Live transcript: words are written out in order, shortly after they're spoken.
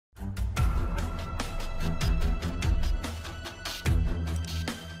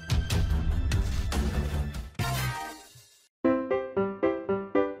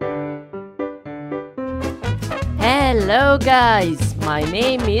Hello guys, my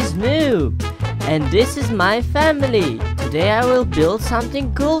name is Noob and this is my family. Today I will build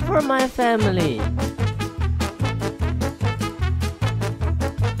something cool for my family.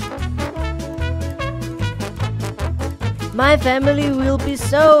 My family will be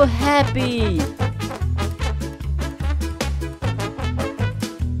so happy.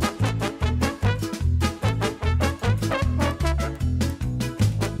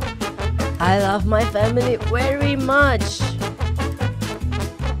 I love my family very much.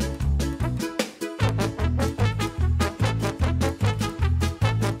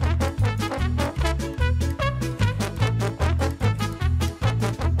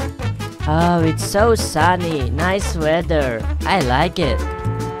 Oh, it's so sunny, nice weather. I like it.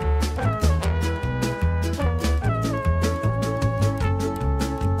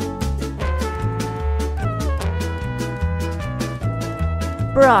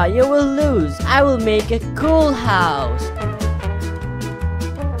 Bruh, you will lose. I will make a cool house.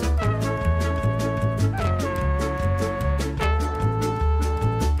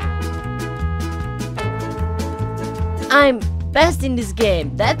 I'm best in this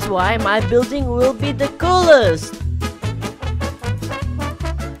game. That's why my building will be the coolest.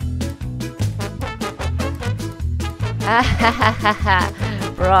 Hahaha,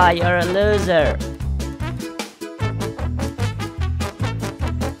 bruh, you're a loser.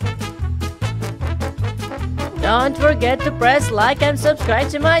 Don't forget to press like and subscribe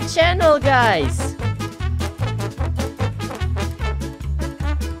to my channel, guys.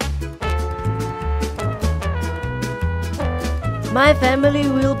 My family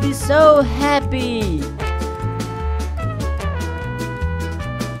will be so happy.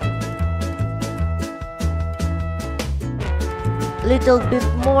 Little bit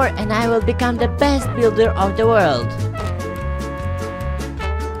more and I will become the best builder of the world.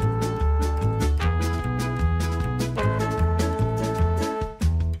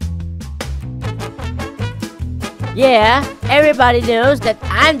 Yeah, everybody knows that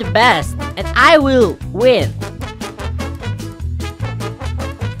I'm the best and I will win.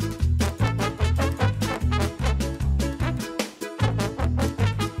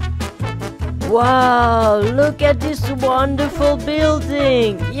 Wow, look at this wonderful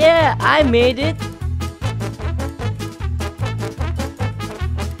building. Yeah, I made it.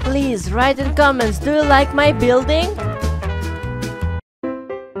 Please write in comments, do you like my building?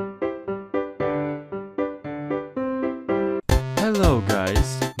 Hello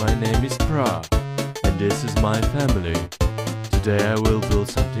guys, my name is Pra and this is my family. Today I will build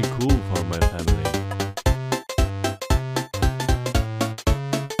something cool for my family.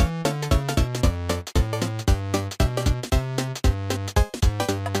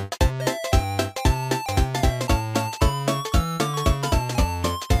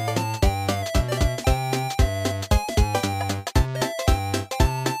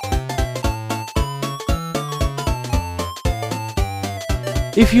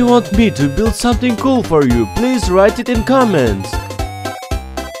 If you want me to build something cool for you, please write it in comments.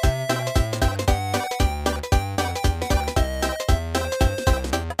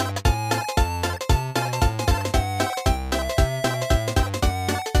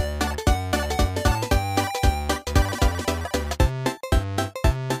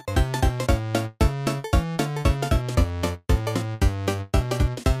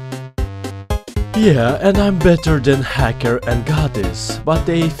 Yeah, and I'm better than Hacker and Goddess, but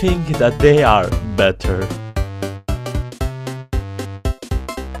they think that they are better.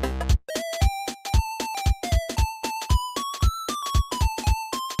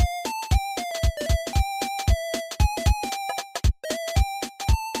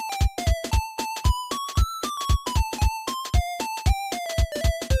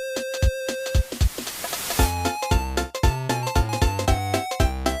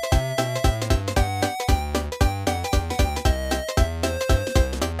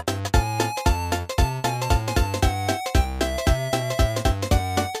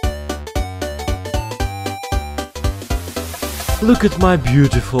 Look at my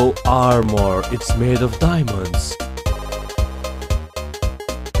beautiful armor, it's made of diamonds.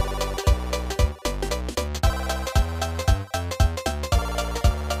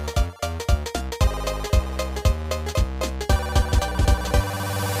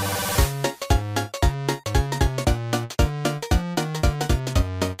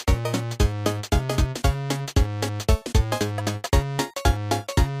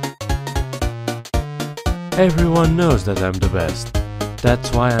 Everyone knows that I'm the best.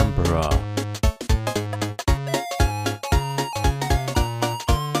 That's why I'm Bra.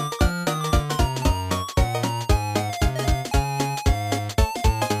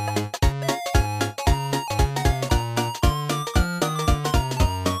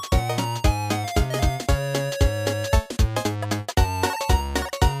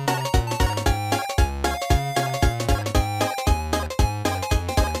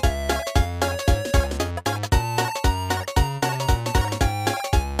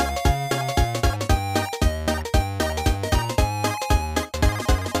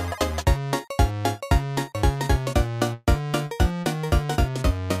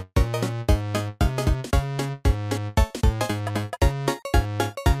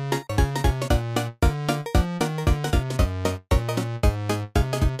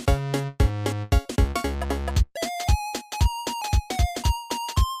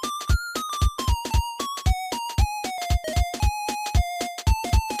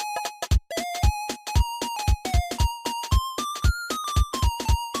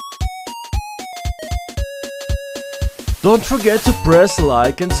 Don't forget to press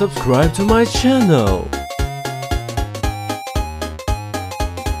like and subscribe to my channel.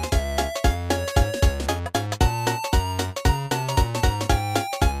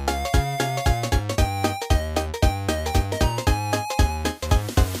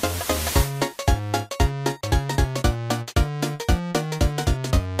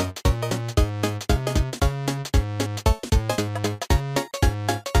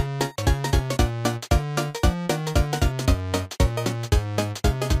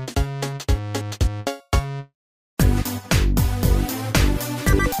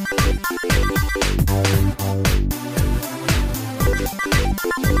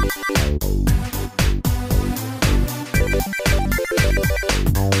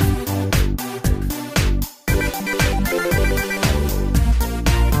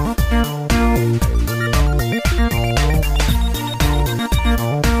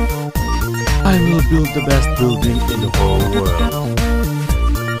 I will build the best building in the whole world.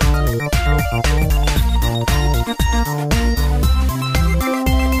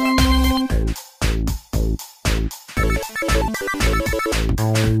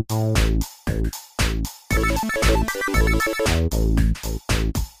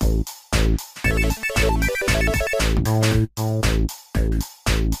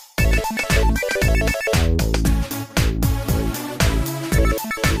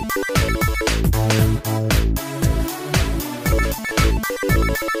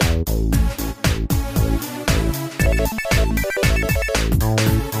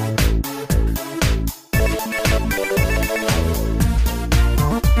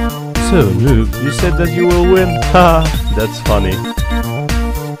 So, Noob, you said that you will win? Haha, that's funny.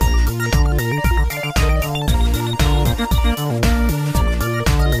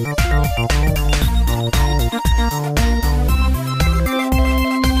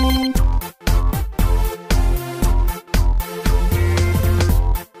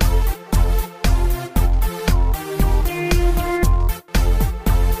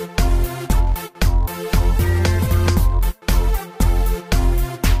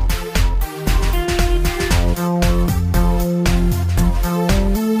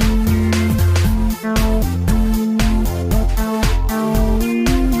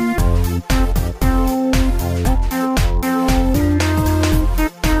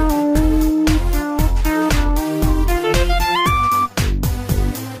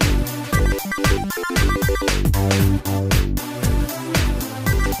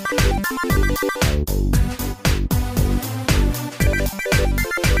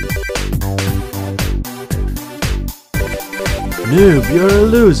 Noob, you're a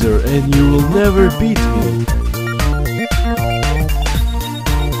loser and you will never beat me.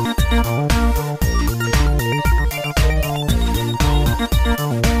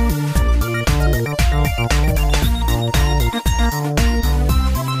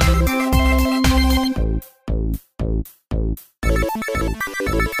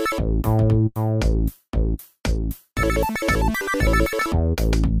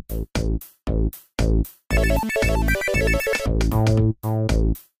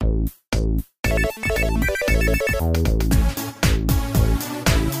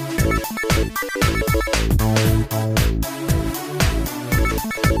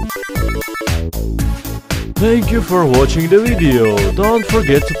 Thank you for watching the video. Don't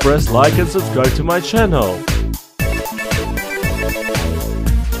forget to press like and subscribe to my channel.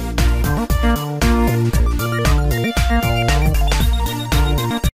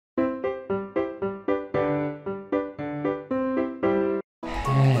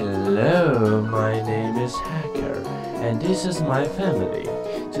 Hello, my name is Hacker and this is my family.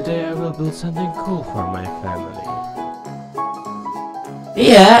 Today I will build something cool for my family.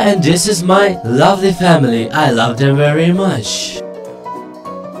 Yeah, and this is my lovely family. I love them very much.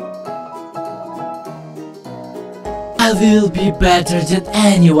 I will be better than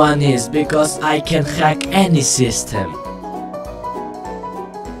anyone is because I can hack any system.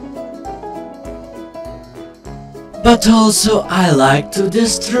 But also I like to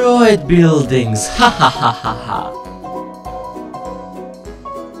destroy buildings. Ha ha ha ha ha.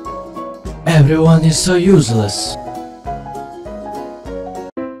 Everyone is so useless.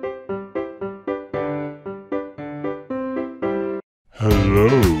 Hello,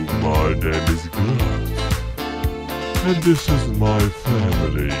 my name is Glass, and this is my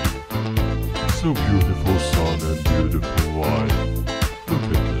family. So beautiful son and beautiful wife. Look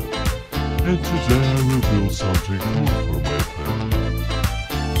at them. And today I will build something cool for my family.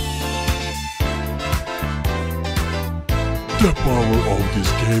 The power of this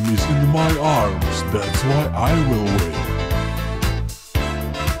game is in my arms, that's why I will win.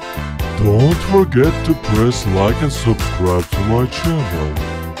 Don't forget to press like and subscribe to my channel.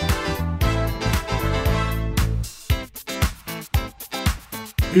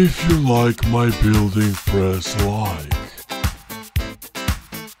 If you like my building, press like.